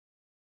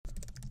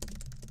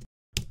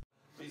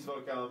Please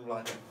welcome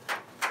Vladimir.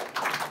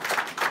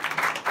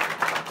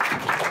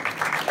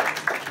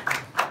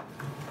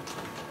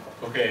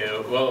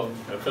 Okay, well,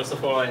 first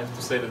of all, I have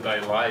to say that I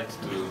lied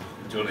to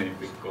Johnny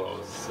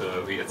because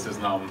we at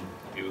Seznam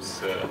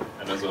use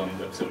Amazon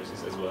Web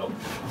Services as well.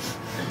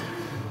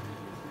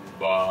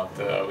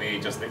 But we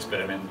just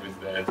experiment with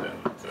that, and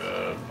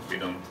we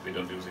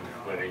don't use it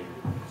very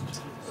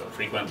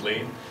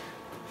frequently.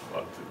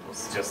 But it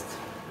was just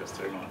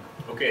a remark.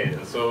 Okay,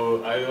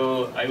 so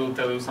I will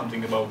tell you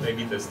something about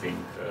A/B testing.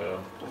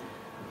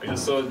 I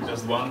just saw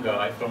just one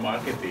guy from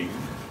marketing,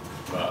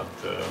 but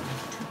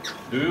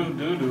do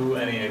you do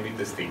any A/B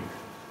testing?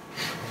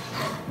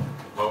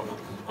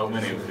 How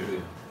many of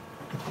you?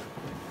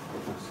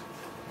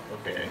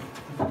 Okay.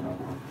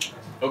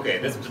 Okay,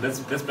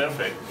 that's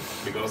perfect,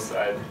 because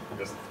I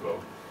just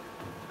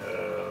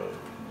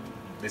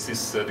this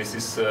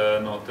is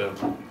not a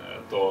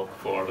talk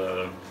for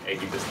the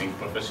A/B testing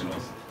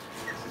professionals.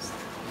 This is,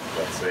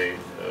 let's say,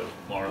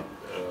 more.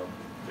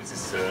 This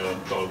is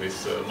talk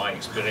with my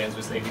experience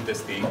with A/B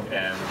testing,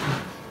 and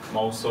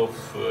most of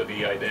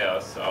the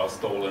ideas are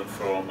stolen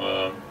from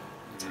a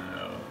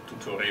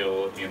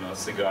tutorial in a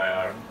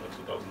SIGIR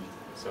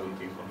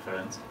 2017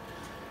 conference.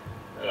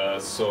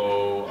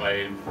 So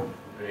I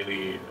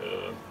really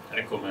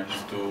recommend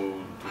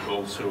to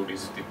go through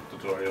this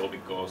tutorial,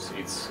 because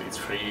it's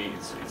free,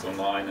 it's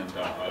online, and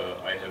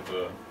I have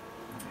a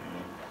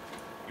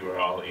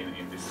URL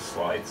in these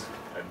slides.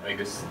 And I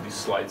guess these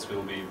slides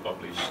will be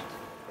published,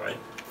 right?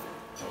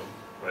 Oh,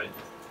 right,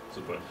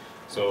 super.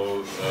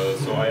 So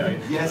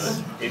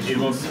yes. It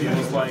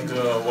was like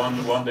a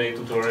one day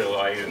tutorial.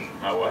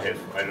 Now I have,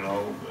 I don't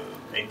know,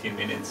 18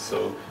 minutes,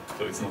 so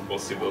it's not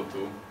possible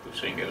to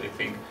shrink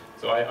everything.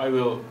 So I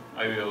will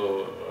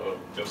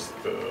just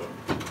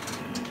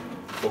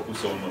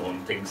focus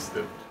on things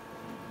that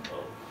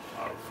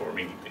are for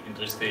me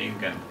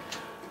interesting, and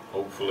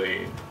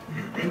hopefully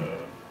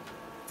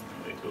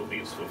it will be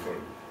useful for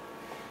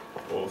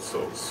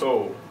also.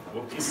 So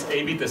what is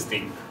A/B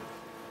testing?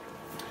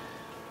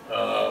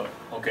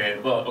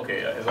 Okay,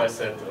 as I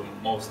said,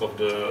 most of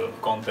the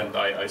content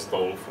I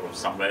stole from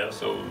somewhere.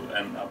 So,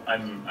 and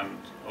I'm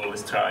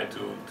always try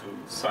to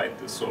cite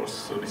the source.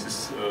 So this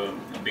is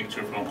a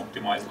picture from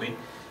Optimizely.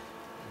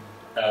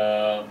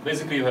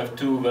 Basically, you have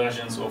two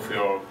versions of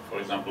your, for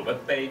example,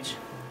 web page.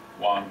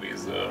 One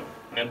with a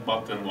red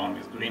button, one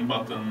with green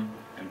button,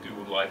 and you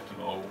would like to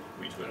know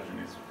which version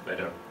is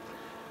better.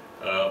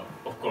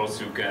 Of course,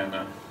 you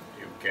can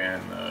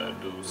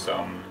do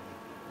some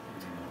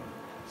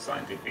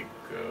scientific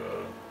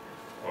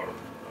or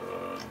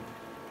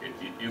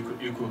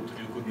you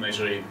could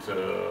measure it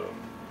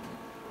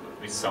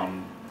with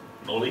some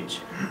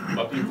knowledge,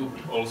 but you could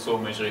also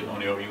measure it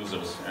on your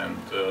users. And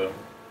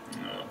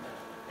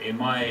in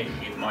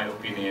my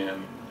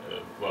opinion,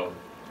 well,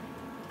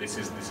 this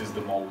is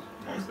the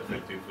most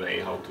effective way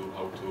how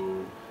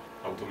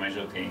to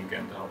measure things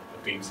and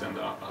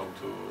how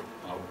to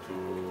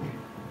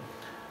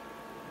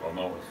well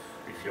know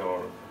if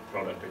your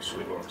product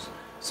actually works.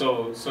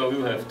 So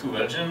you have two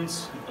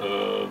versions,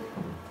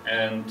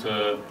 and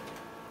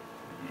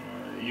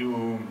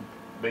you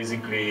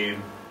basically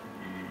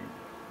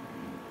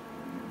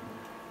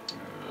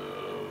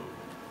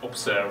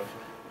observe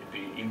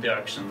the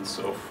interactions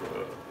of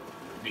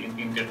the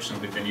interactions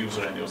between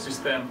user and your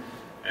system,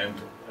 and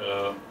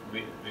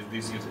with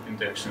these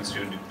interactions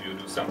you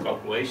do some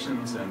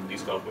calculations, and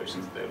these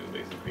calculations tell you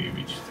basically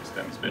which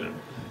system is better.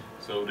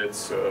 So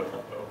that's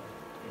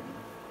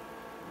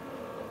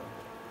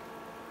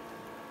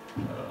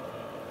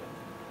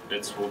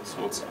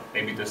what's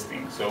A/B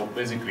testing. So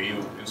basically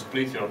you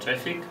split your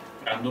traffic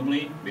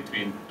randomly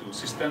between two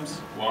systems.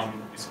 One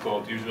is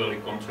called usually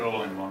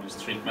control and one is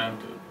treatment.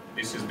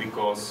 This is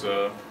because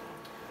the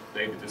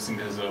A/B testing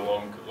has a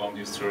long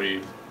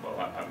history. Well,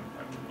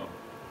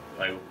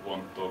 I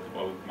won't talk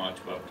about it much,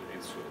 but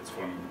it's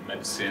from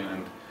medicine,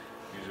 and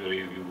usually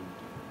you would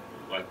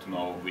like to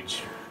know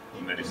which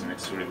medicine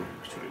actually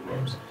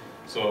works.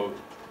 So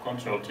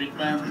control,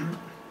 treatment,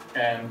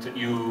 and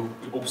you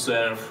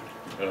observe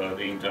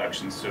the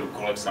interactions to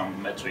collect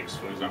some metrics,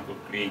 for example,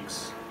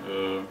 clicks,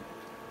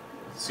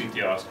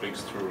 CTRs,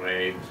 clicks-through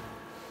rate.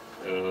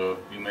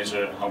 You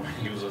measure how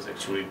many users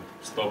actually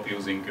stop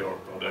using your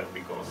product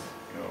because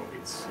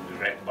the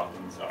red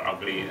buttons are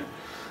ugly, and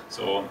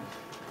so on.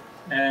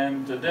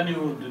 And then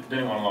you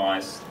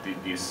analyze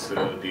these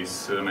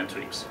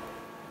metrics.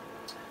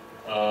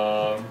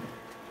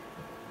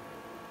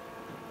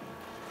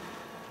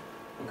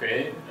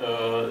 Okay.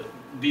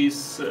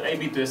 These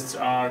A/B tests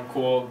are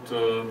called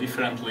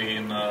differently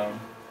in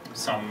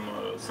some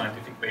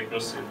scientific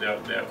papers.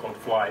 They are called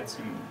flights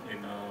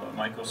in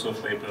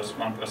Microsoft papers,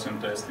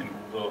 1% test in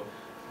Google,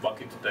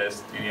 bucket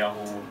test in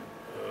Yahoo,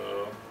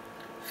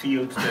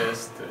 field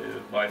test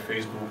by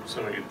Facebook.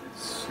 Sorry,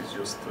 it's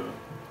just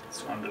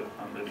it's under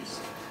this.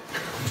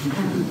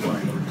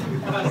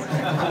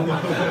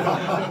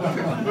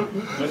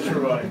 Not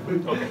sure why.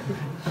 Okay.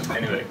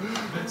 Anyway,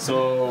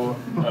 so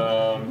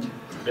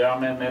there are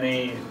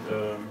many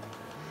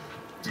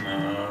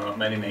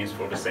many names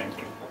for the same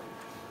thing.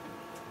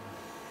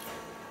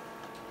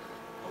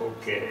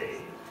 Okay.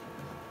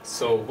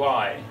 So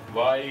why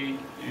would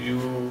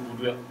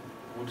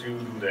you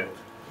do that?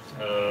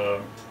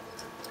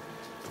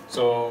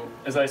 So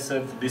as I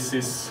said, this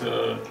is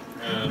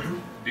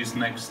this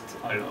next,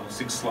 I don't know,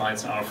 6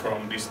 slides are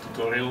from this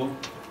tutorial.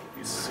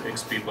 It's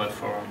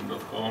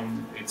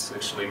xpplatform.com. It's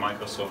actually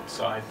Microsoft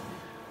site.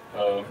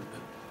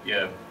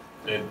 Yeah,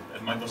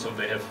 at Microsoft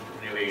they have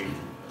really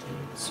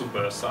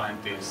super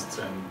scientists,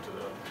 and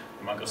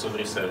Microsoft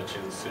research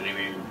is a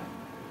really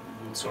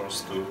good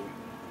source to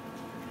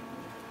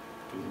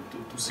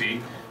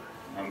see.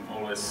 I'm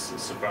always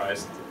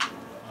surprised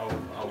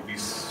how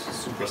these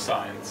super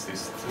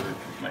scientists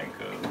make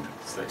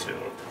such an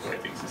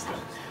operating system.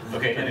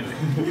 Okay, anyway,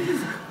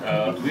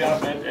 we are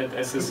bad at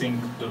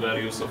assessing the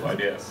values of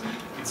ideas.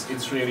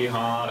 It's really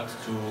hard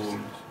to,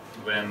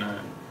 when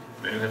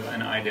you have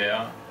an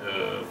idea,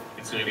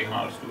 it's really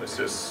hard to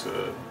assess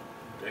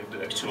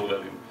the actual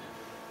value.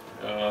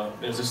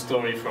 There's a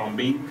story from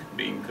Bing,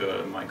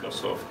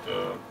 Microsoft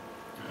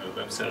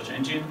web search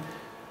engine,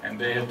 and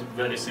they had a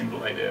very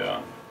simple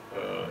idea,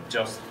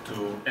 just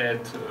to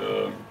add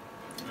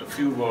a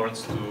few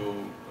words to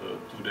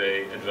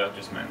the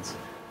advertisements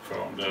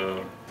from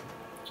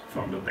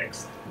the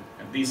text.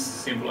 And this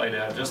simple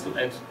idea, just to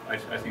add,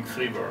 I think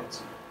 3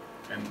 words,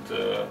 and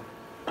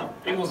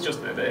it was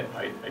just an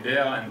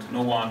idea, and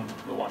no one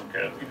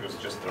cared. It was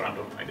just a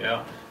random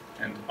idea.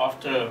 And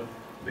after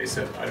they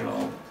said, I don't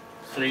know,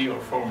 3 or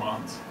 4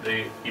 months,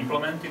 they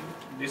implemented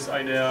this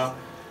idea,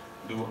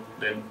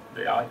 then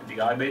the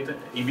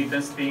A/B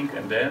testing,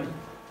 and then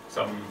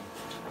some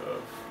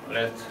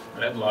red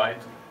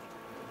light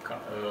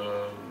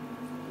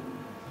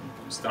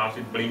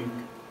started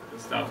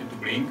to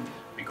blink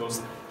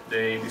because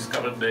they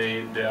discovered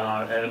they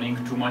are earning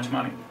too much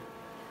money.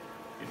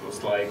 It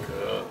was like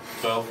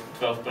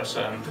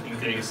 12%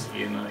 increase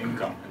in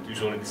income, and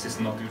usually this is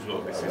not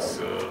usual. This is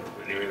a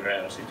really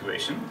rare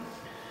situation.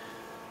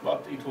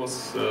 But it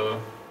was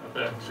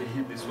apparently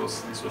this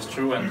was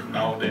true, and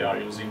now they are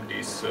using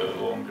these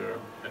longer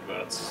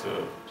adverts,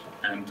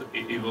 and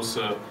it was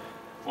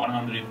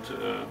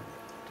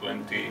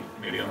 $120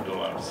 million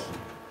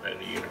per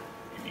year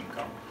in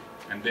income,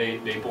 and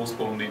they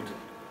postponed it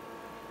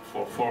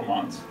for 4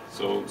 months.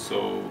 So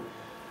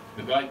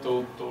the guy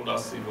told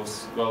us it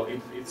was, well,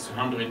 it's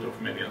hundreds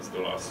of millions of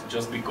dollars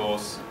just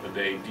because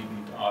they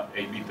didn't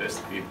A/B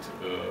test it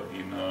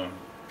in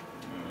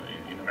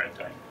right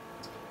time.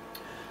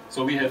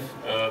 So we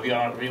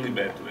are really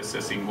bad to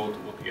assessing what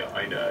the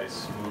idea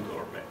is good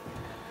or bad.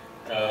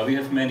 We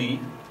have many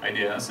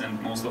ideas,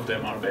 and most of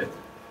them are bad,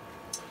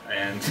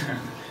 and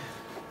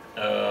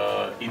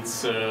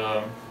it's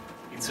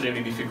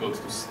really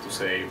difficult to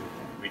say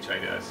which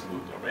idea is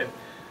good or bad.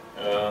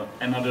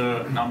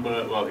 Another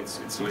number, well,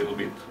 it's a little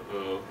bit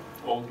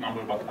old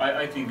number, but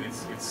I think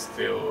it's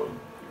still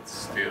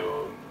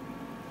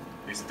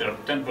this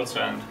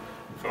 10%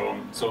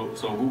 from. So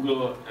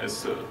Google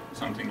has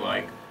something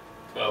like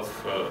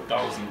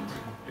 12,000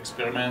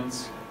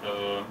 experiments,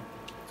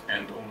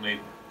 and only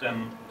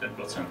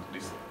 10% of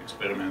these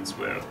experiments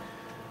were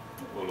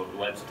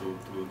led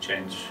to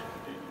change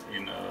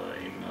in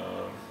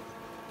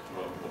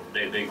well,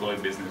 they call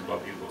it business,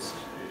 but it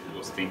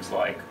was things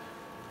like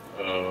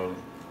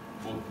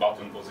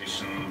button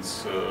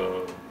positions,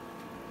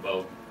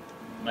 well,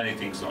 many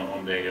things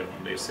on their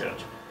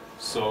search.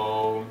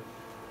 So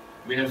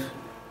we have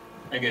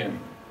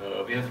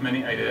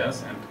many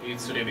ideas, and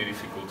it's really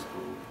difficult to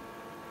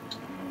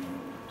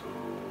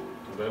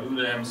value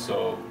them.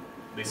 So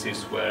this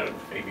is where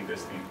A/B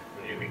testing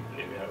really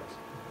helps.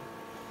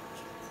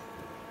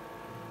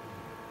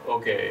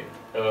 Okay,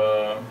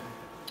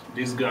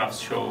 this graph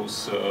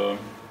shows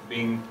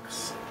Bing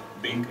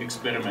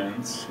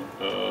experiments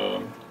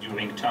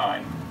during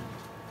time.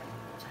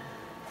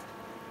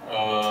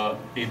 Well,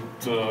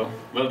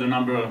 the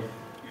number,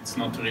 it's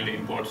not really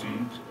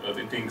important.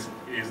 The thing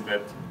is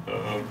that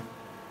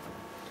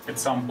at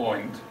some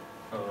point,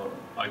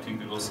 I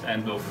think it was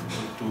end of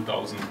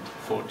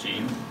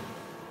 2014,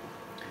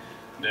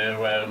 they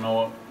were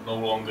no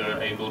longer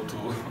able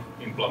to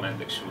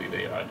implement actually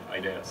their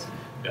ideas.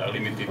 They are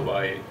limited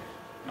by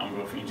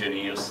number of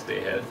engineers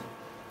they have,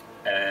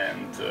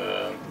 and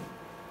the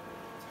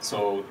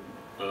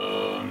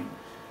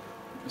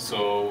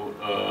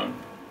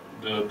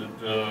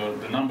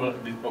number,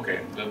 the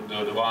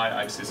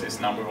y-axis is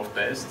number of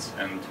tests,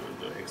 and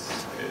the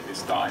x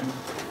is time.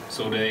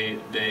 So they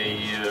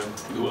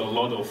do a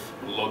lot of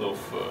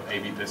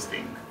A/B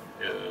testing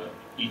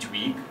each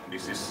week.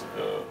 This is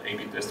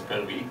A/B test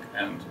per week,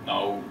 and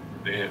now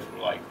they have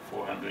like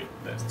 400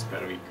 tests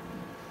per week.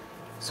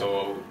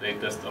 So they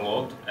test a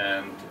lot,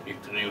 and it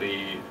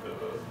really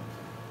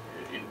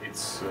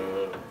it's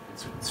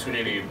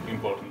really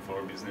important for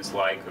a business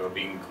like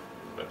Bing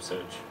web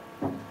search.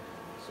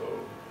 So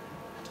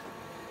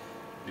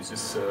this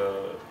is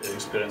the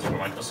experience for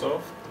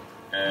Microsoft,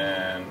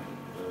 and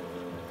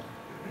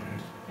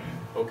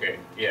okay,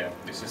 yeah,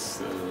 this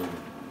is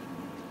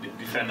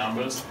different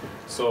numbers.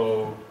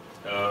 So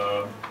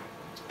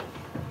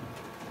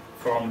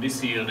from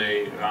this year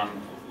they run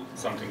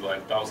something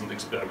like 1,000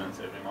 experiments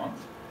every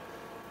month,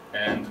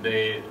 and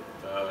they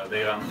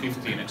run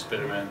 15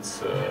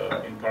 experiments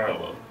in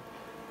parallel,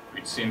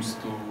 which seems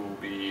to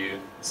be a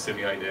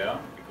silly idea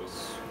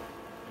because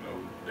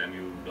then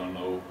you don't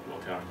know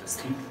what you are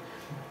testing,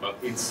 but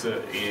it's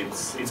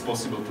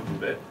possible to do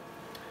that.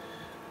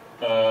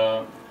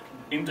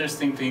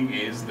 Interesting thing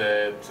is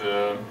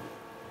that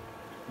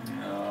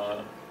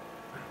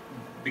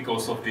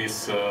because of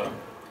these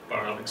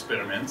parallel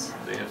experiments,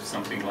 they have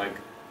something like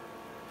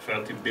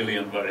 30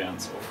 billion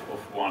variants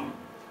of one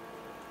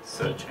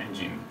search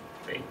engine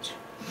page.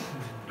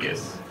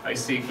 Yes, I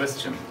see a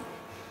question.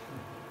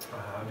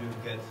 How do you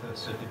get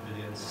 30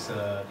 billion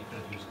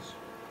different users?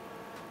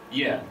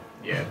 Yeah,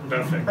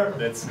 perfect.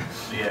 That's,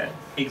 yeah,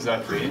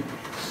 exactly.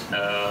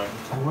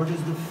 Where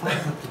does the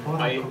 5 at the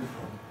bottom come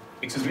from?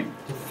 Excuse me?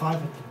 The 5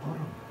 at the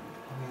bottom.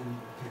 I mean,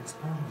 the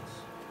experiments.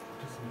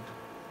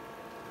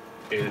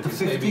 The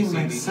 15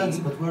 makes sense,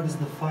 but where does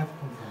the 5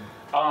 come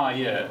from?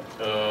 Yeah,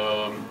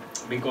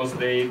 because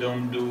they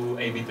don't do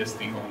A/B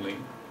testing only,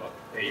 but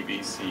A,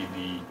 B, C,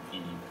 D,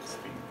 E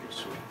testing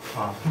actually.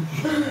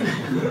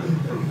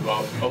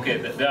 Well, okay,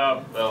 there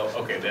are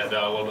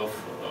a lot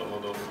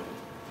of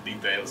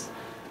details.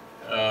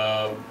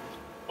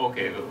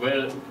 Okay,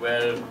 where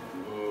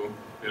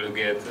we'll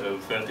get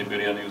 30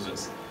 billion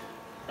users.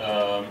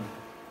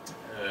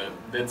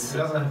 That's it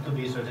doesn't have to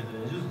be 30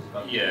 billion users,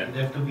 but yeah. it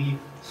have to be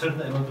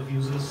certain amount of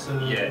users. To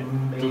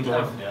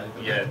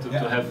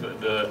have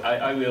the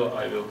I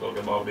will talk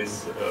about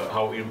this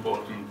how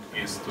important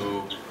is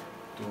to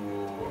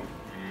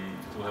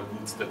have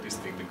good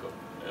statistic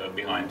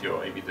behind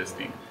your A/B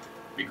testing,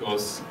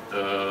 because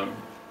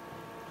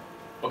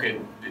okay,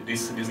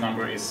 this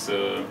number is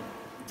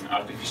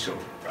artificial,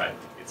 right?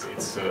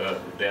 It's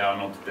they are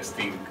not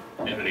testing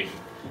every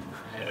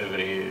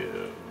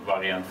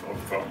variant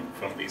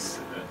from this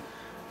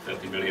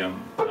 30 billion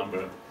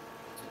number,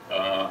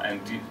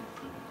 and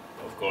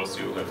of course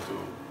you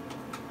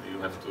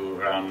have to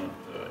run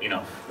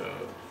enough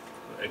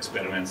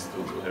experiments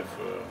to have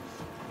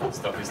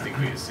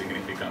statistically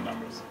significant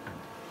numbers.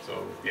 So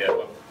yeah,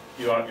 but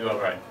you are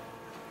right.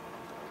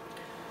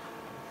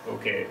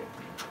 Okay.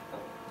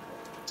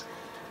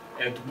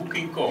 At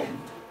Booking.com,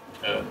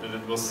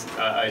 that was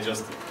I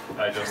just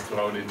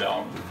wrote it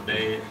down.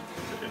 There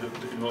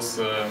was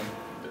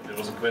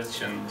a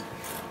question.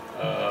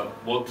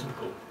 What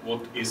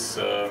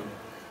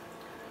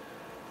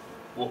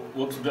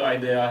the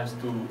idea has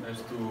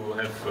to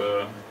have?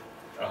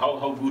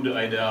 How good the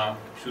idea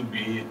should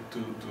be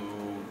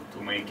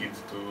to make it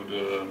to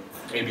the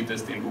A/B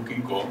test in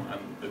Booking.com,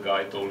 and the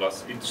guy told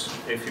us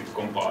if it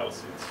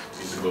compiles,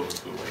 it goes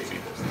to A/B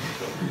testing.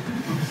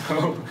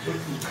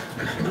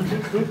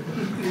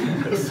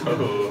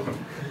 So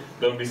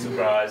don't be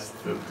surprised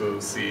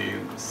to see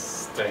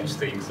strange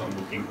things on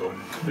Booking.com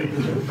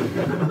page.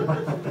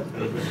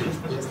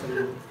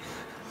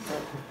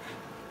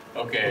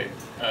 Okay.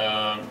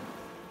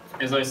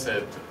 As I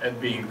said, at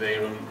Bing they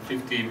run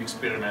 15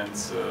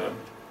 experiments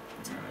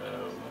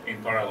in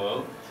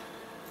parallel.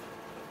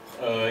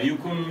 You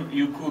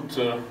could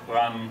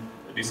run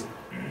these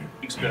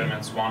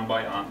experiments one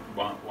by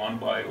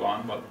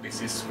one, but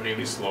this is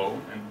really slow.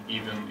 And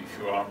even if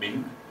you are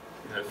Bing,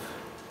 you have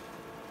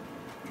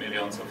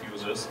millions of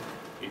users.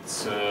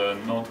 It's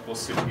not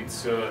possible.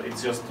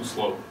 It's just too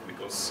slow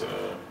because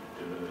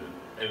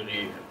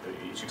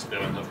each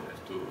experiment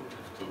have to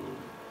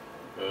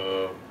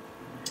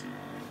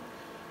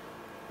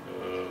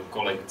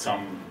collect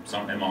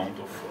some amount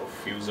of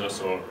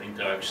users or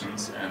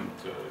interactions, and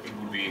it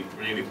would be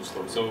really too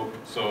slow.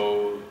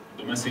 So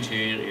the message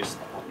here is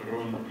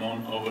run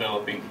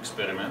non-overlapping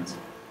experiments.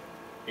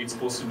 It's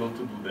possible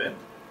to do that,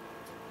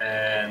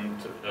 and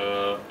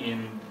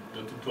in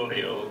the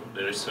tutorial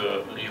there is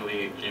a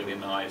really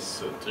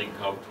nice trick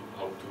how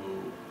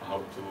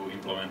to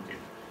implement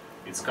it.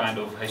 It's kind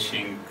of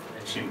hashing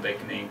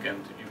technique,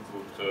 and you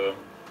could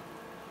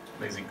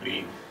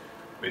basically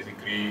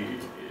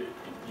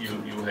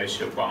you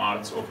hash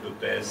parts of the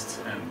tests,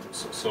 and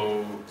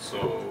so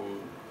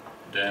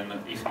then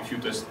if you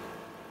test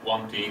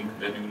one thing,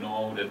 then you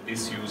know that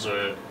this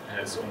user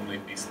has only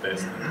this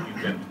test, and you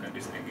can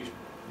distinguish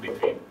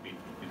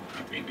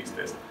between these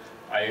tests.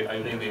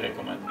 I really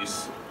recommend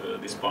this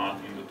part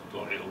in the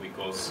tutorial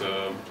because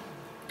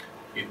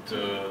it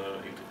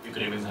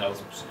really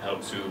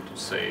helps you to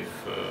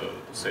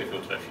save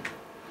your traffic.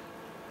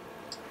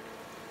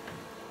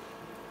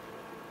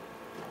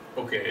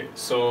 Okay,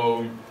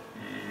 so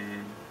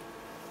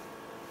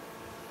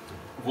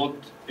what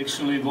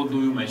do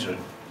you measure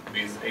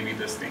with A/B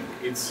testing?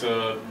 This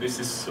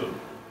is a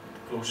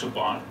crucial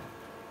part.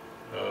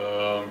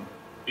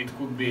 It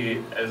could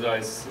be, as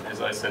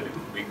I said, it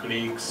could be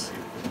clicks,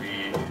 it could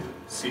be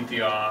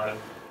CTR,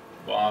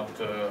 but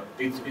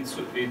it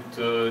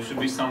should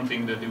be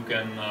something that you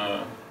can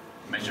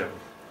measure.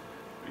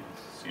 It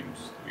seems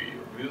to be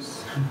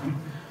obvious,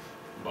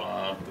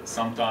 but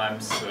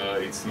sometimes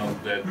it's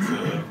not that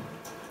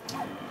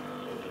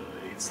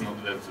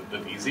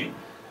easy.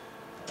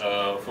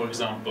 For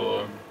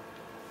example,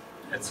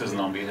 at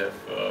Seznam we have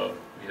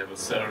a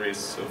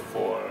service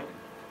for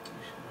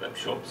web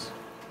shops,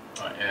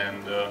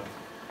 and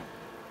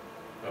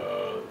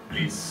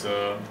these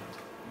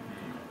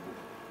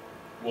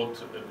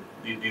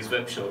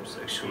web shops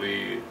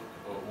actually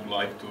would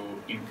like to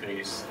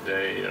increase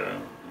their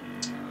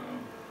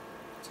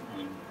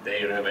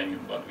revenue,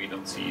 but we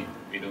don't see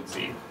it.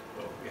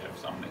 Well, we have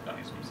some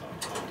mechanisms how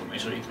to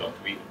measure it, but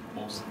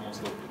most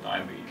of the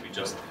time we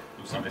just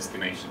do some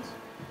estimations,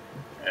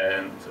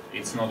 and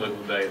it's not a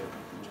good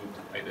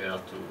idea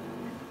to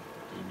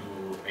do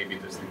A/B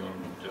testing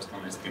just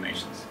on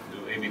estimations.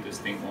 Do A/B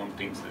testing on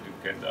things that you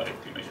can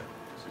directly measure.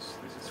 This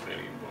is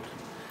really important.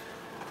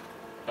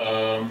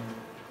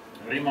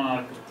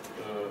 Remark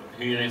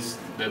here is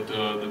that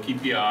the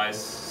KPIs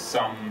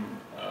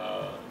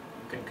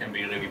can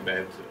be really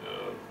bad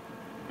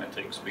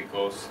metrics,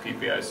 because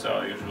KPIs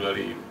are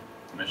usually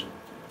measured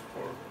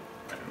for,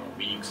 I don't know,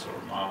 weeks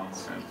or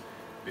months, and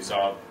these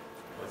are,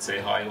 let's say,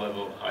 high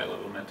level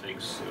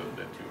metrics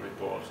that you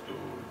report to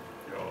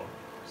your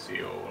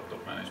CEO or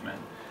top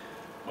management.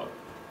 But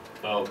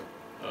well,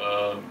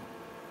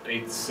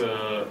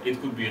 it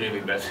could be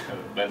really bad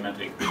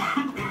metric.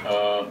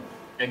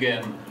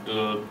 Again,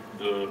 the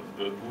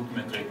good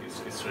metric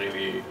is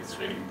really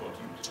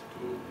important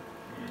to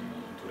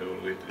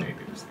evaluate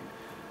A/B testing,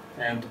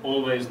 and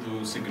always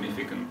do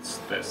significance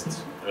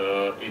tests.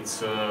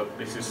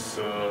 This is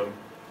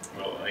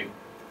well, I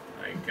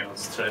cannot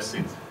stress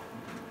it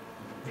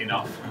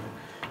enough.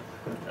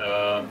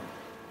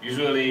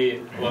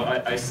 Usually, well,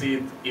 I see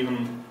it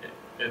even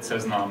at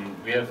Seznam.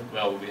 We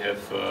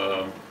have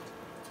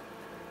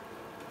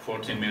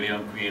 14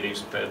 million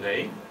queries per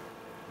day,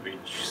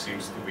 which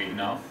seems to be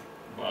enough,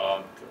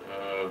 but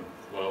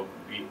well,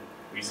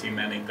 we see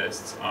many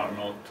tests are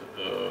not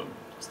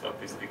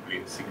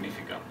statistically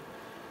significant.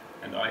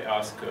 And I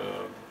ask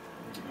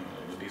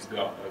these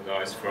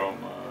guys from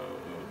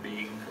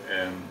Bing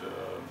and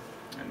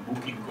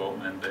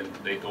Booking.com, and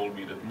they told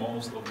me that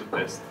most of the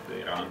tests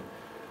they run,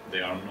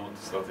 they are not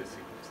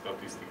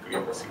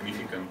statistically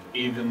significant,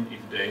 even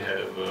if they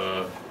have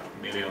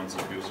millions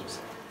of users.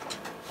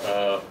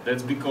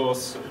 That's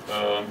because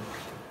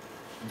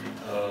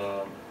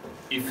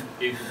if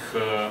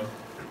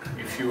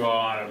you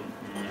are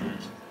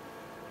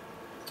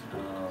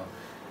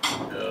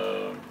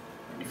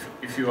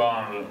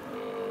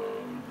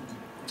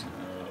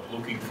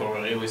looking for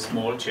a really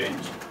small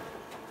change,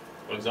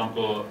 for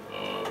example,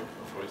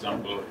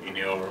 in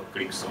your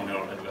clicks on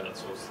your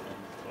adverts or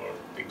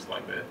things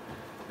like that,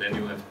 then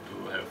you have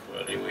to have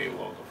really a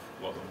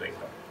lot of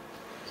data.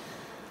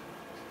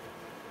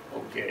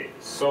 Okay,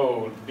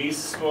 so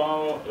these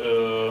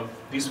were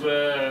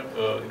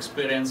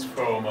experience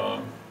from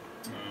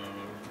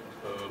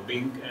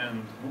Bing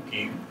and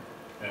Booking,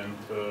 and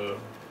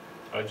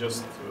I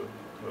just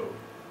show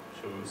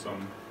you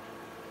some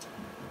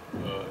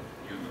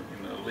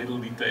in a little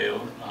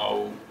detail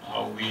how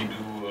we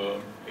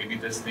do A/B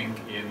testing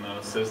in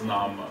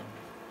Seznam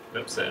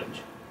web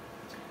search.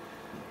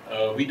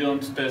 We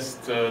don't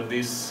test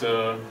this,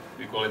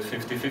 we call it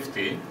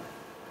 50-50.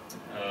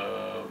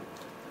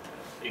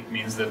 It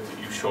means that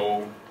you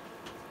show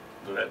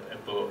the red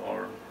apple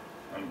or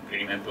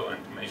green apple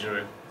and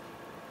measure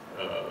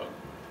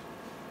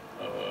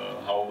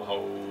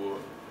how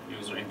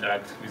user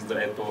interact with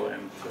the apple,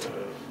 and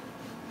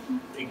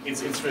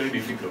it's really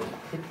difficult.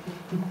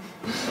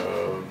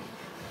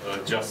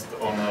 Just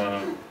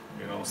on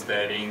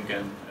staring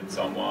at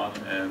someone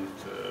and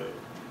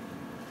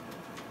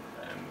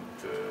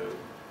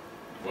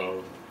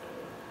well,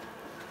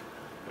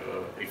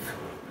 if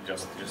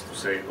just to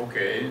say,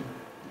 okay,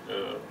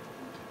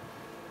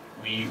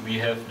 we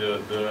have the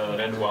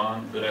red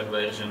one, the red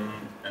version,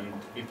 and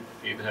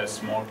it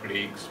has more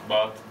clicks,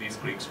 but these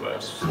clicks were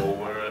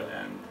slower,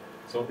 and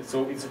so it's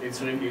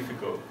really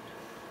difficult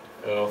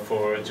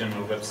for a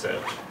general web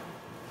search.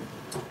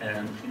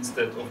 And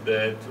instead of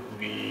that,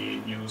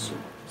 we use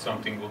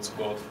something what's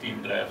called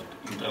team draft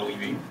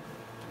interleaving,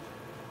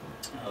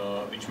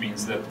 which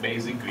means that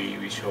basically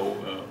we show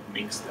a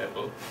mixed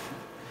apple,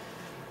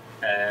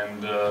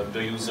 and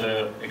the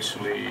user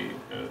actually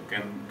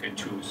can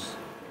choose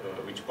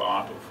which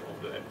part of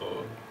the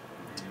apple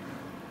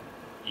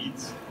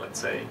eats, let's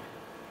say,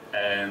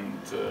 and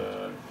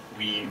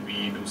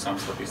we do some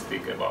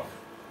statistic above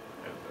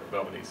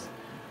this.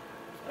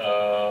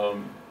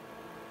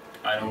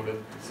 I know that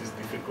this is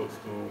difficult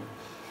to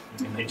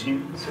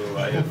imagine, so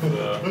I have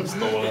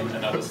stolen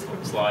another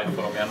slide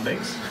from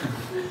Yandex.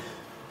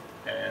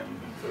 And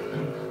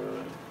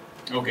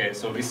okay,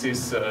 so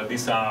these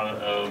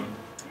are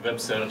web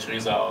search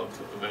result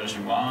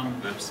version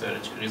 1, web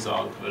search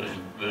result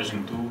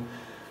version 2.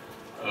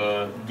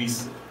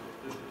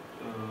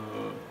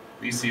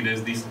 We see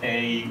that this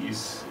A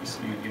is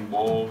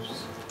involved,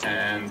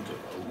 and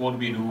what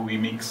we do, we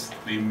mix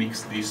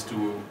these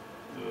two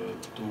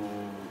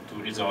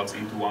results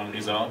into one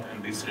result,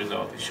 and this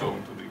result is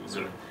shown to the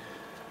user.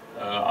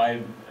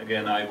 I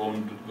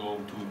won't go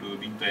to the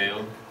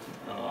detail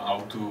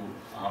how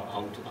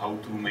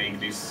to make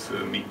this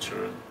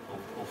mixture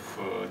of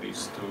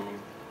these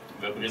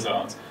web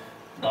results.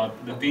 But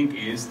the thing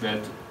is that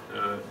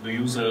the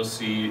user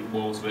sees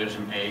both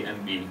version A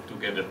and B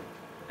together,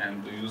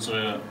 and the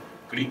user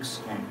clicks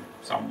on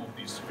some of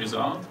these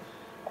results,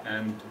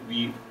 and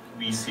we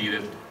see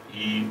that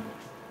he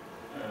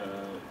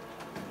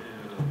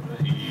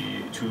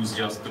chooses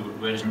just the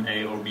version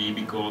A or B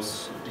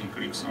because he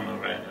clicks on a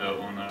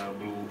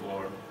blue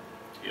or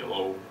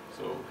yellow.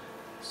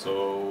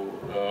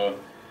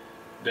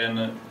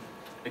 Then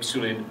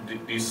actually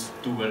these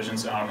two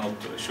versions are not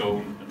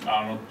shown.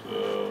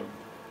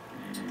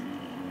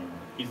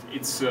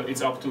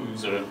 It's up to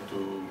user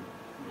to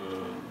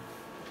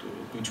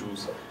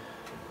choose.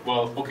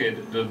 Well, okay.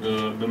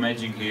 The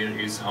magic here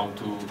is how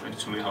to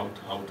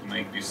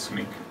make this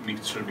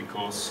mixture,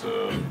 because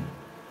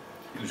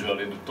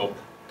usually the top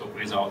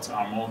results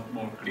are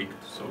more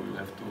clicked, so you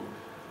have to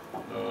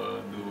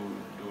do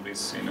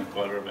this in a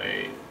clever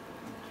way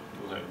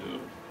to have the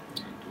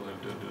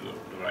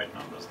right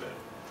numbers there.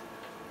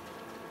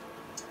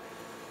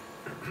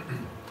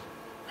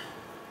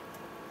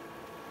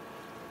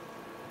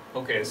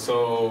 Okay,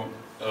 so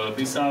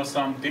these are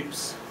some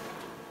tips.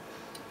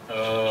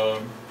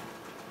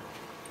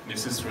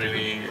 This is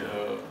really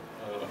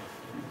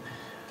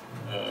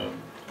a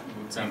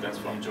good sentence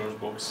from George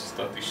Box,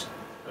 statistician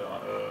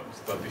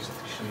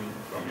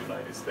from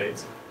United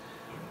States.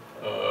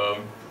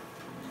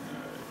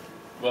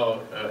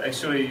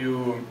 Actually,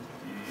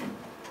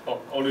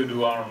 all you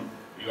do are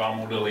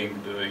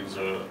modeling the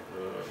user,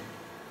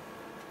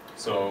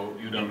 so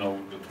you don't know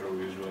the truth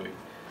usually.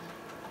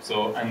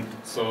 So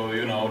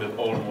you know that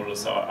all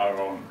models are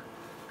wrong.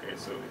 Okay,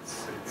 so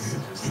it's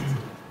just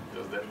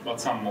that. But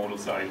some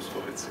models are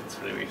useful. It's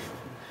really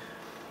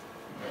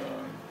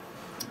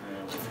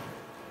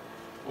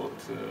what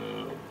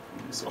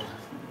this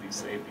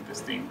A/B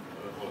testing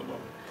all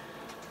about.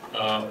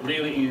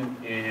 Really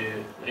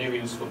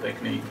useful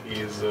technique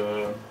is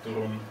to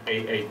run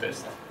AA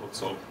test,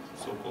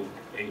 so-called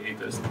AA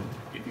test.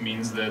 It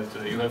means that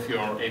you have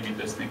your A/B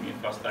testing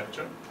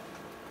infrastructure,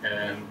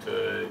 and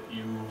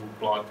you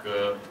plug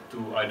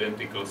two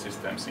identical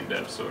systems in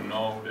there, so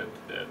know that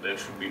there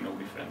should be no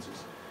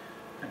differences.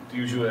 And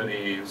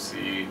usually you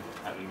see,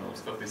 I don't know,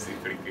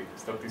 statistically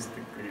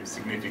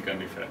significant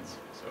difference.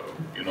 So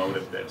you know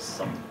that there's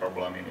some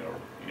problem in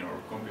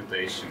your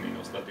computation, in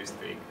your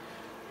statistic,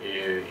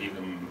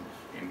 even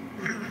in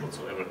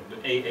whatsoever. The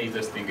AA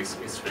testing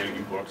is really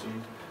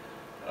important.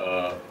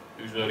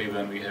 Usually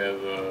when we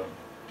have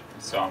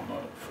some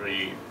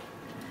free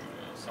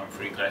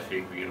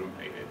traffic, we run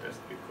AA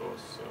test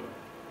because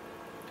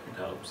it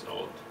helps a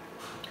lot.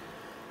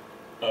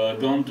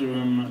 Don't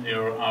run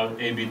your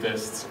A/B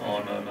tests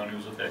on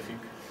non-user traffic.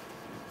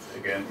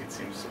 Again, it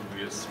seems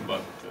obvious,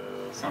 but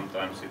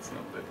sometimes it's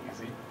not that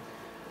easy,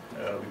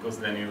 because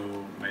then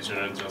you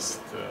measure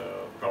just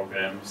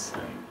programs,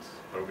 and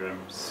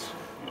programs,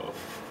 well,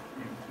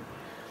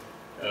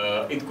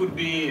 it could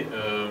be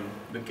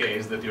the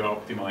case that you are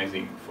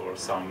optimizing for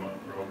some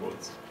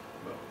robots,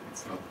 but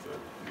it's not the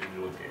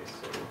usual case.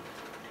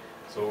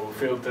 So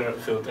filter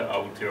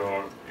out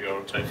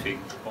your traffic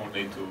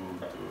only to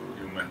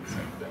humans,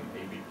 and then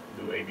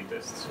do A/B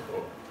tests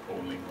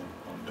only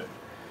on that.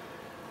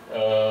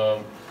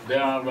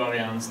 There are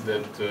variants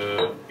that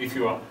if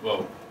you are,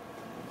 well,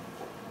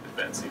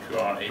 depends if you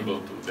are able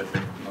to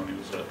detect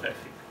non-user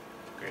traffic.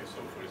 Okay,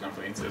 so for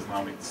example in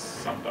Seznam it's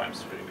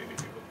sometimes really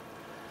difficult.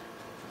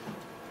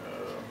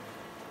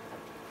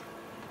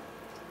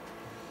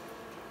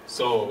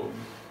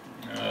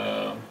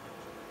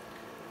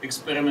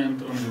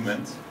 Experiment on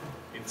humans.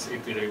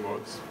 It really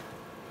works.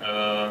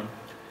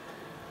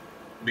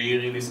 Be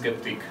really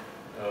skeptic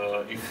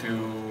if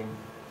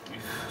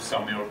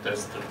some of your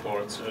test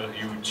reports a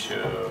huge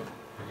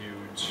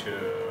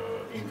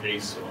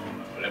increase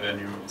on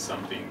revenue or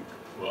something.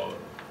 Well,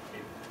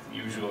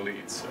 usually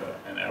it's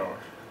an error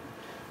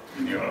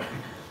in your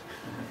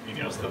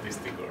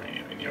statistic or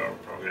in your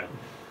program.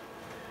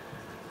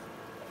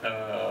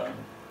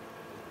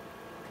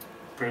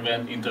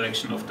 Prevent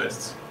interaction of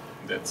tests.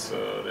 That's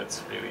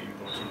really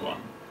important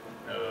one.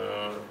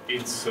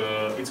 It's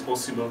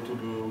possible to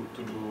do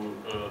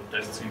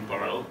tests in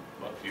parallel,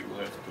 but you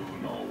have to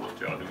know what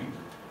you are doing,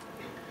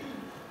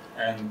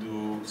 and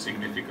do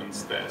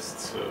significance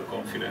tests,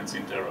 confidence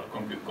interval,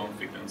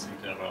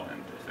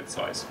 and effect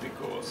size,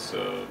 because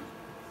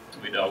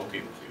without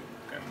it you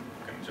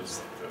can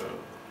just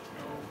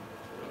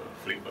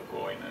flip a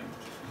coin and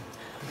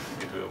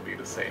it will be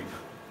the same.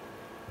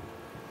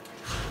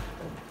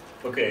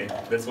 Okay,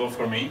 that's all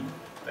for me.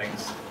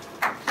 Thanks.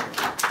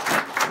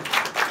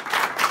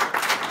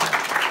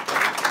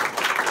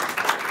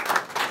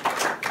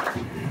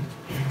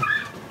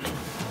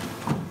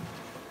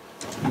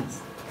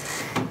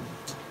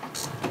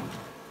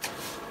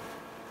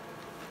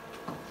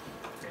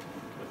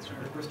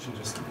 Question,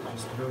 just to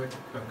have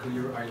a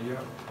clear idea,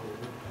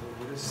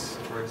 what is,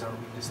 for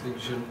example,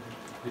 distinction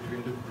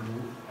between the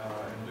blue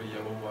and the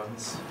yellow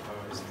ones?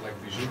 Is it like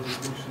visual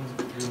distinctions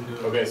between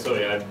the... Okay,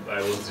 sorry,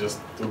 I was just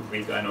too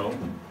quick, I know.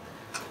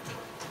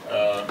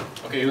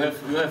 Okay, you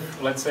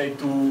have let's say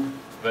two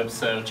web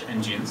search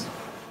engines.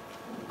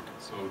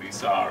 So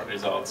these are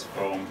results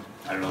from,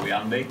 I don't know,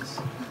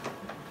 Yandex.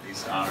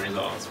 These are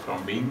results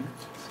from Bing.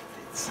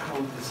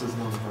 This is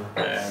not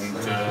And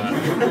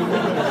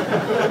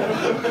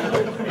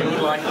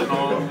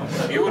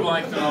you would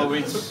like to know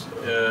which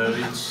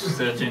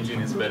search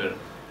engine is better.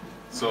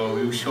 So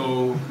you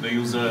show the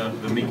user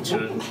the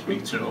mixture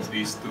of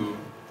these two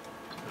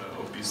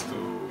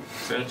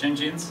search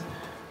engines,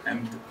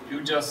 and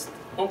you just,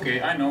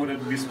 okay, I know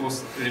that this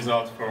was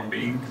result from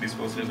Bing, this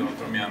was result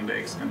from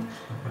Yandex,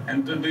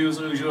 and the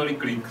user usually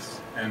clicks,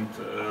 and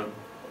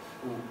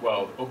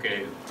well,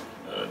 okay,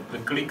 the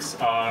clicks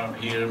are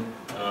here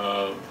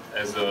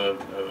as a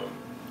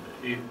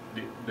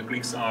the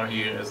clicks are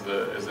here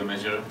as a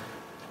measure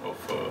of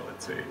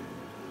let's say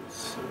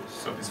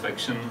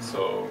satisfaction.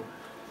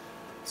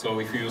 So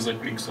if user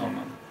clicks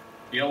on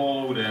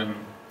yellow, then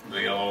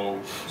the yellow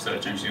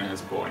search engine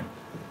has point.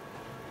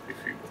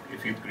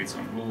 If it clicks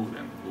on blue,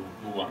 then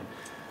blue one.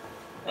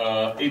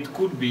 It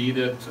could be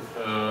that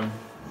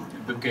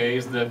the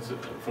case that,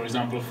 for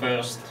example,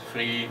 first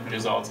 3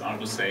 results are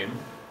the same.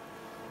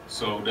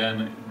 So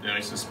then there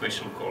is a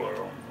special color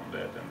on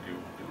that, and you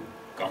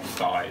come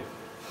tie.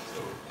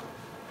 So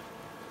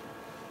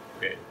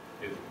okay,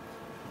 it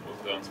was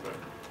the answer.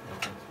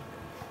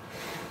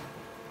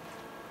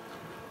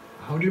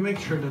 How do you make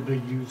sure that the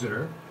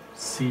user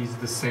sees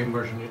the same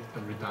version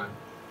every time?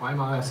 Why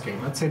am I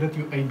asking? Let's say that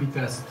you A/B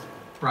test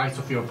price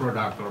of your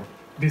product or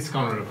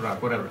discount of the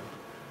product, whatever.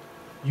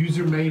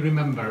 User may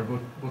remember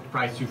what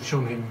price you've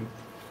shown him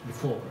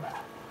before.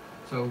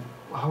 So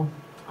how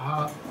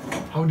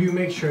do you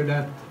make sure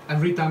that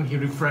every time he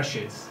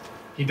refreshes,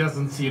 he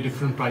doesn't see a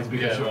different price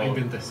because you're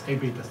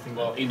A/B testing?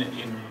 Well, in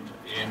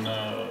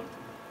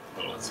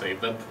well, let's say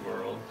web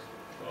world,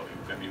 you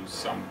can use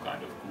some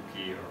kind of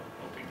cookie or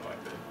something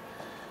like that.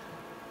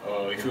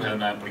 If you have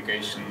an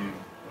application,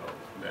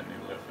 then you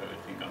have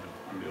everything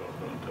under your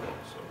control.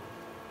 So,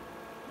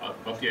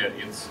 but yeah,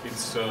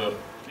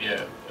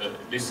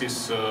 this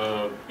is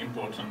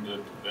important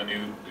that when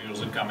you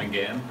user come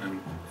again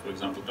and, for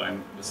example, type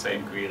the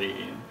same query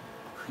in,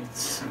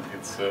 it's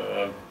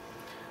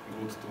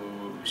good to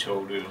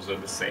show the user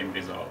the same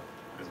result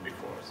as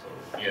before. So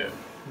yeah,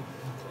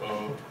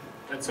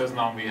 that says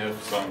now we have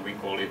some, we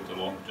call it a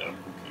long-term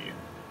cookie.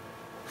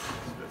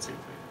 So that's it.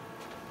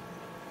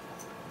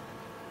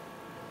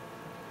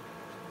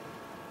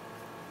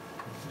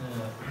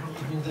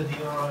 It means that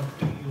you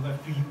have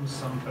to use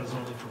some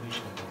personal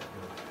information about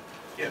your.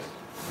 Yes.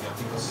 Yeah,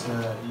 because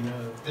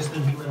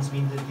testing humans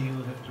mean that you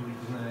have to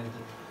recognize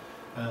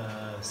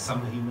that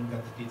some human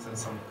got hits and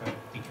some got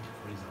ticket,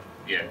 for example.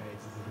 Yeah.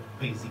 It's the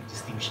basic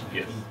distinction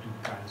between two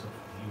kinds of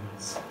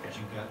humans that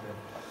you got.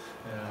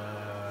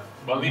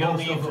 But we don't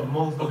need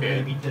most of the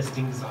A/B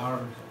testings are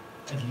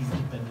at least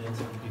dependent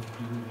on the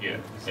two.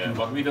 Yeah,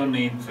 but we don't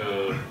need.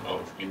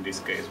 Well, in this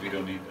case, we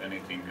don't need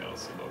anything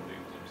else about the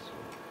user. So.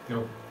 No.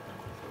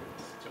 So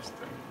it's just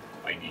an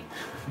ID.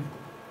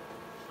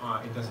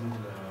 It doesn't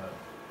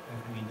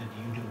have to mean that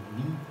you don't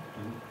need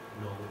to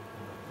know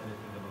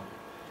anything about it.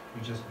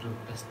 You just don't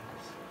test it.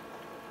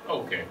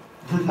 Okay.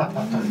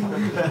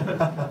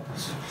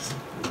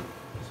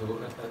 So,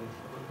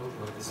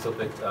 with this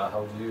topic,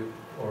 how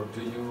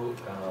do you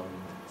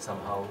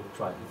somehow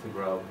try to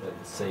figure out that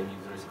the same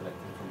user is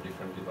connecting from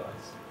different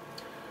device?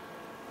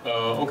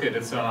 Okay,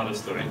 that's another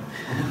story.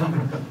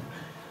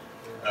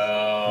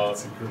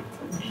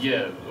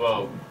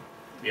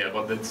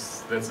 But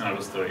that's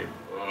another story.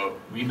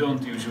 We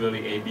don't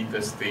usually A/B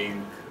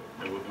testing.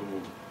 We would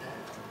do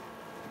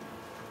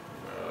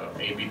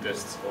A/B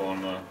tests on.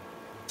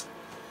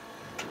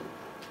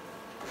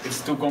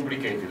 It's too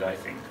complicated, I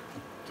think,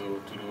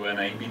 to do an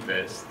A/B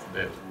test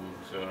that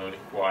would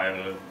require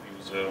a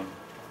user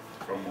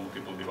from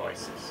multiple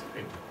devices.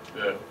 It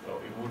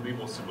would be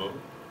possible,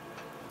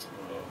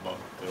 but.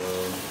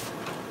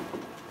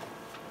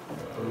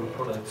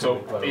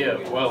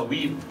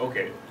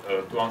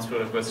 To answer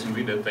the question,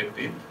 we detect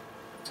it,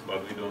 but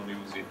we don't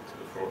use it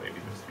for A/B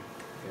testing.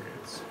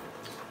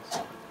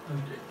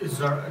 Okay, is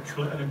there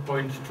actually any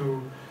point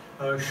to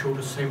show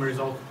the same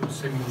result to the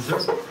same user?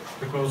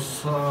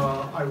 Because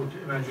I would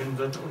imagine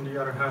that on the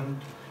other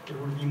hand, it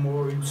would be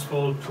more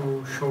useful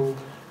to show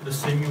the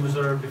same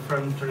user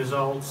different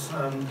results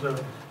and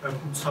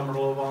put some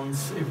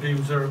relevance. If the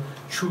user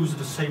choose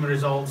the same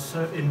results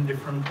in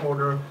different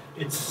order,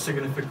 it's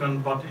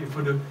significant, but if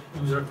the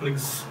user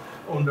clicks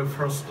on the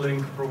first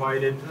link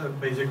provided,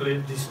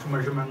 basically these two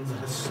measurements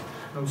has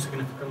no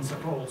significance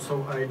at all.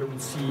 So I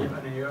don't see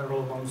any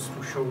relevance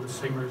to show the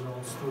same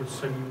results to the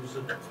same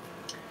user.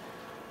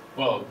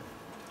 Well,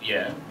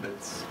 yeah, that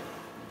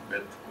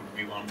could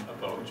be one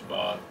approach,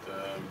 but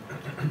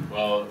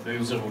well, the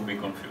user will be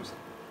confused.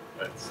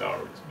 That's our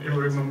experience. Do you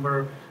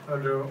remember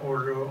the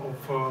order of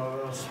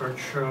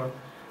search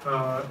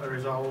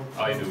result?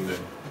 I do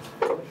that.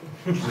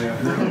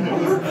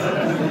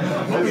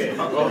 Okay,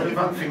 well, the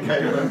one thing I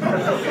remember.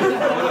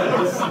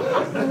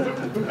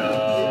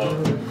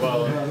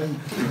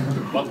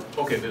 But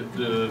okay, with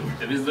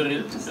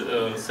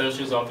the search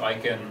result, I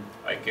can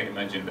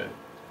imagine that.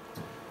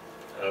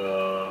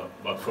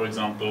 But for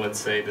example, let's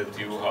say that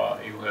you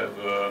have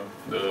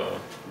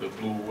the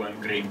blue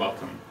and green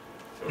button.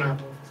 So, Yeah.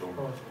 so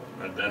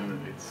and then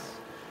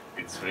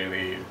it's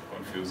really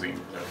confusing.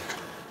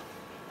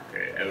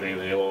 Okay, every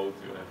reload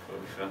you have a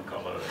different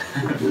color.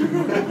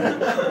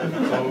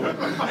 So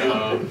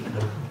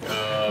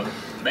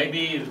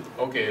maybe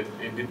okay,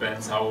 it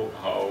depends how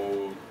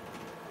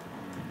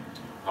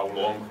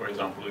long, for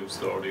example, you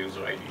store the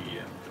user ID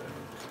and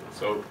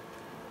so.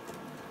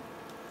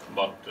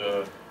 But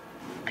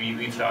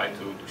we try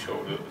to show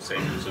the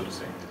same user the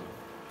same result.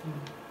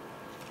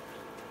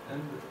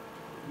 And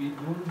we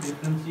don't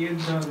differentiate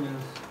the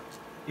means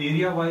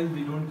area-wise.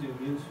 We don't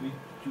means we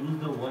choose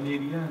the one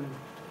area and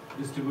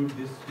distribute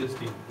this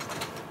testing.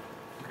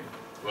 Okay.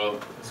 Well,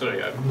 sorry.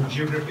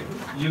 Geographically.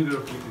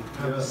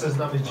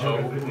 Seznam is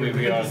geographically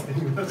we are not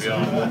in the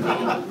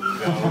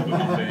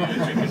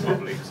Czech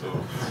Republic, so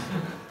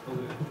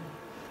Okay.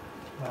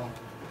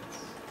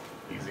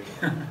 it's easy.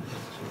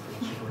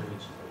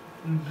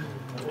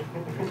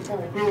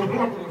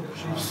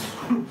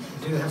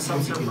 Do you have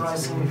some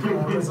surprising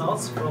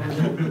results from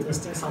the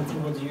testing?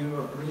 Something what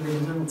you really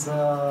didn't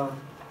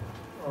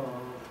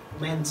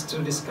meant to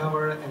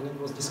discover, and it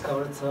was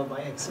discovered by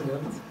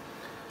accident?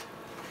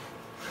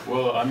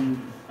 Well, I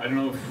don't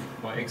know if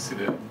by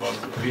accident, but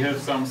we have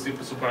some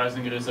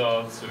surprising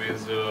results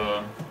with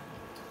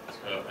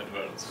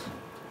adverts.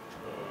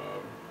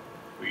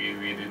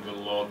 We did a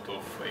lot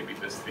of A/B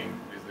testing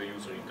with the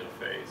user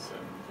interface,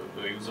 and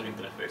the user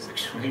interface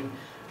actually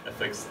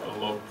affects a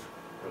lot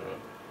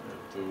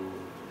to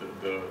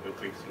the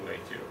click-through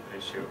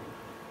ratio.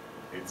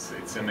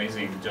 It's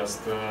amazing.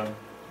 Just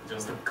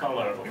the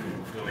color of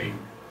the link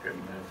can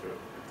have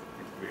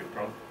be a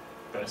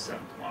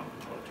percent, 1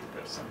 or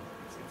 2%.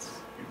 It's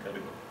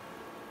incredible.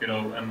 You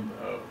know, and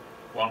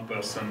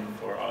 1%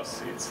 for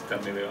us it's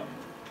 10 million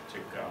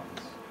Czech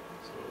crowns.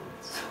 So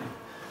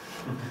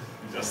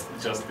it's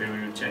just when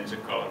you change the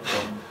color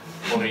from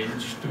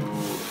orange to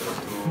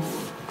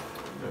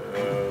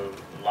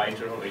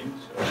lighter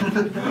orange.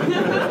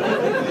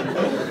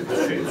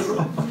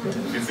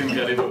 It's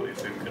incredible.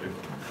 It's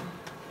incredible.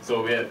 So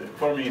yeah,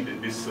 for me,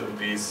 these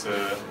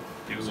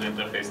user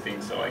interface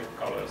things like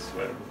colors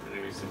were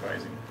really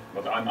surprising.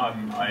 But I'm not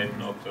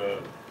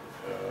a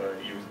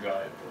use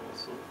guide.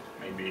 Also,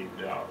 maybe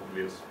they are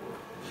obvious for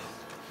this.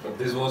 But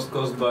this was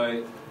caused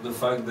by the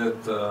fact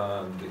that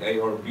the A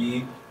or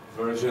B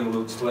version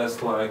looks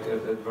less like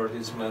an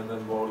advertisement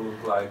and more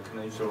look like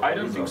natural. I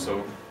don't think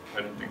so. I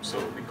don't think so,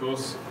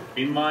 because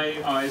in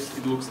my eyes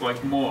it looks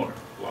like more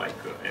like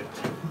ad,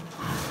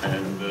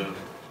 and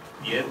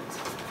yet.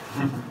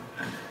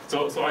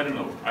 so I don't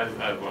know. I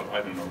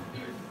don't know.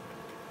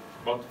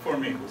 But for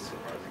me it was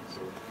surprising,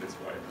 so that's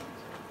why I don't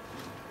say.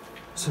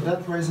 So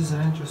that raises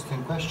an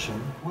interesting question.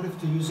 What if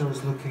the user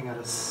is looking at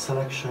a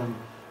selection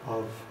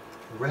of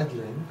red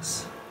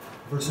links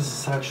versus a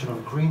selection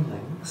of green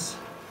links,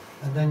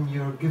 and then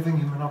you're giving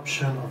him an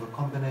option of a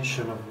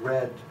combination of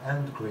red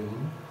and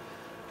green,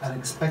 and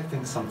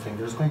expecting something?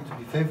 There's going to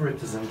be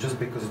favoritism just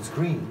because it's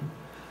green,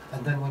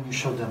 and then when you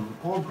show them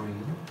all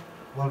green,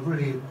 well,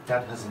 really,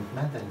 that hasn't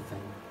meant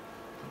anything.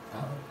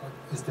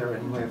 Is there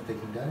any way of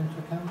taking that into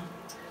account?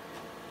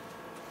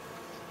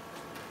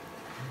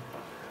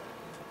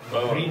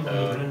 Well, green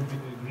background.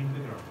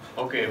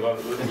 okay, well,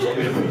 we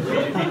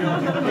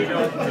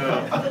don't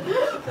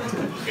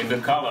in the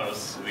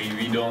colors,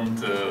 we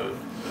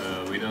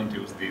don't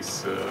use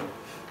this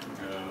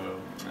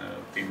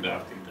thin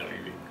dark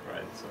interleaving,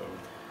 right? So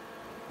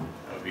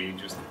we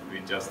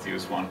just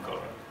use one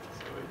color.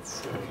 So it's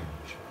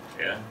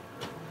yeah.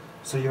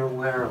 So you're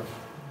aware of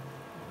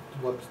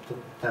what the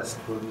test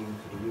will mean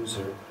to the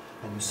user,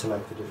 and you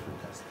select a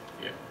different test.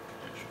 Yeah.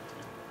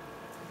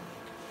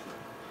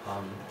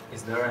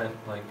 Is there a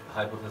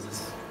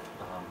hypothesis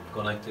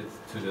connected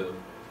to the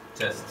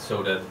test,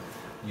 so that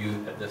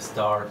you at the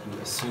start you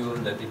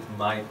assume that it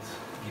might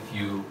give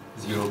you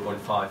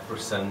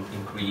 0.5%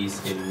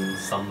 increase in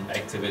some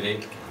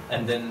activity,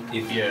 and then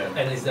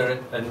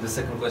and the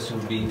second question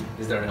would be,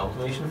 is there an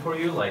automation for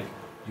you, like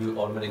you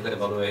automatically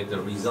evaluate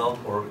the result,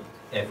 or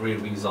every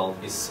result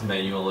is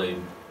manually?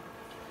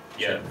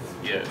 Yeah,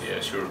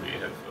 sure. We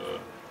have.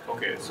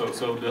 Okay,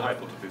 so the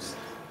hypothesis.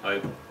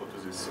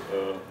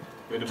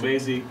 The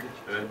basic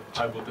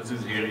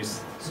hypothesis here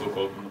is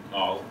so-called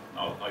null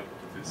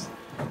hypothesis,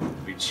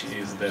 which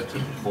is that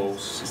both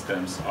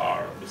systems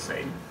are the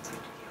same.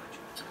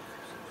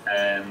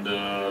 And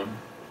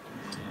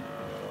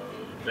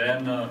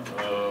then,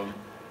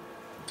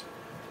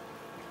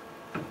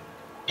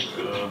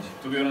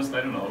 to be honest,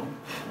 I don't know.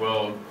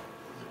 Well,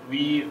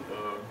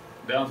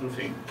 there are two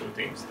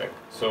things.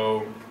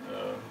 So,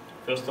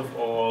 first of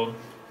all,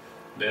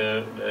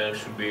 there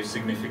should be a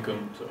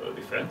significant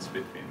difference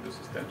between the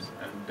systems,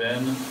 and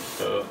then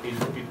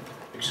if it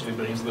actually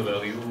brings the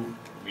value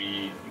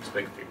we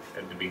expected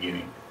at the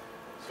beginning.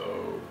 So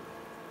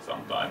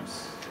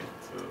sometimes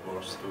it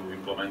works to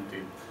implement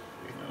it,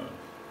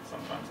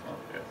 sometimes not.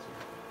 Yeah.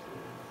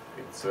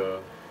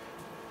 So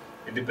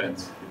it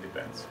depends.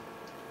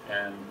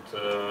 And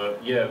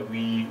yeah,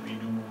 we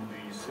do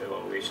these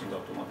evaluations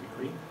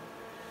automatically.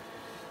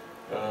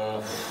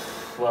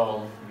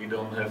 Well, we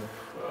don't have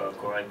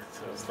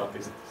correct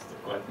statistics,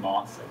 correct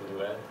maths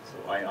everywhere,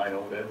 so I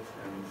know that,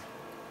 and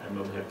I'm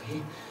not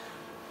happy.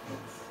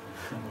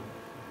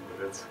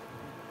 But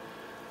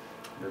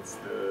that's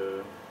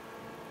the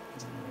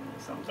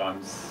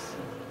sometimes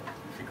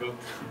difficult.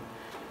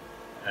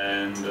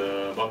 And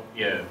but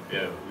yeah,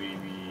 we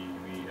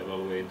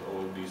evaluate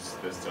all these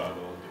tests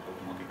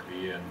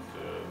automatically, and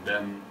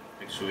then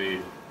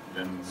actually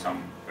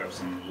some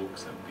person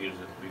looks and hears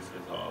these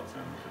results,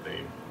 and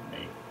they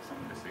make some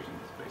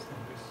decisions based on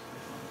this.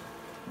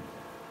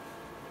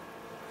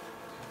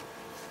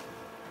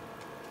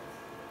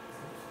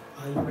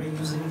 Are you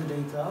reusing the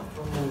data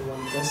from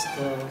one test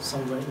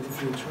somewhere in the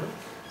future?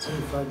 So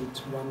if I did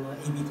one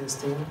A/B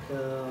testing,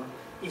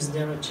 is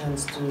there a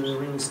chance to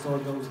really store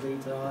those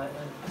data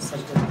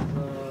such that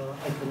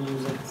I can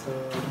use it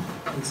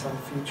in some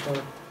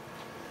future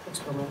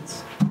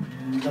experiments?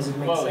 Does it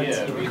make well, sense?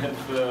 Yeah,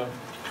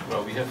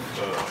 we have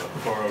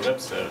for our web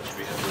search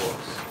we have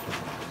logs,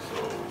 so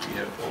we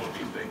have all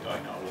these data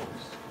in our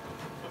logs.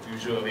 But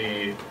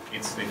usually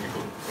it's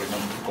difficult, for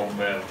example, to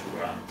compare two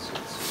runs.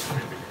 It's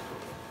very difficult.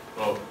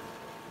 Well,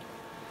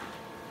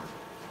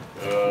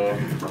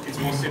 it's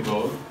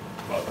possible,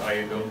 but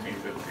I don't think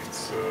that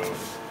it's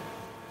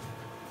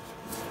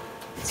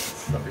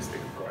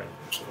statistically correct.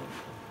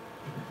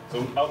 So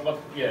but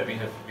yeah, we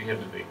have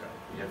the data.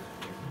 We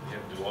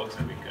have the logs,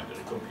 and we can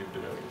recompute the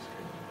values.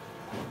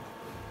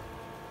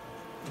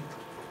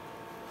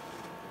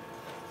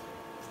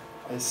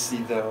 I see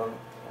there are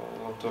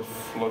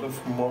a lot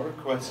of more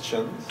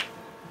questions.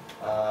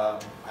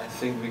 I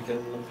think we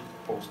can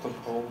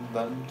postpone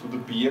them to the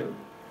beer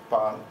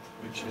part,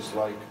 which is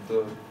like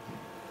the,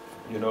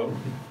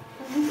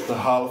 the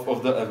half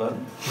of the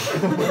event.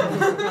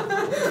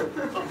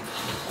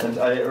 And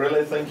I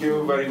really thank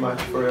you very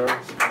much for your.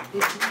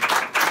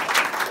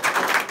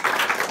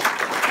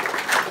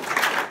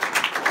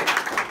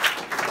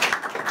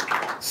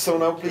 So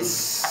now please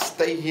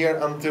stay here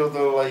until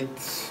the late,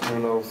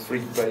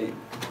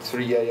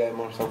 3 a.m.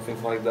 or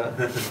something like that.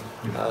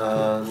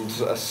 And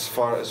as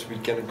far as we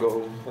can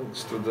go,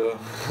 thanks to the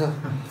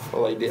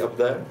lady up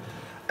there.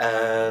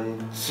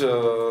 And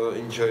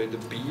enjoy the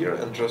beer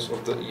and rest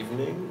of the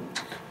evening.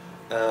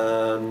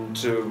 And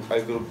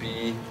I will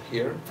be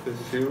here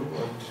with you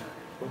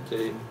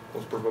and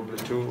most probably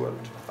too,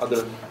 and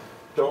other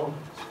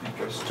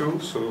speakers too.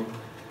 So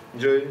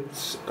enjoy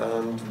it.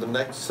 And the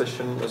next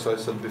session, as I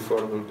said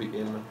before, will be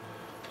in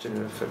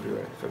January,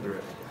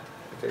 February.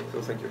 Okay,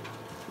 so thank you.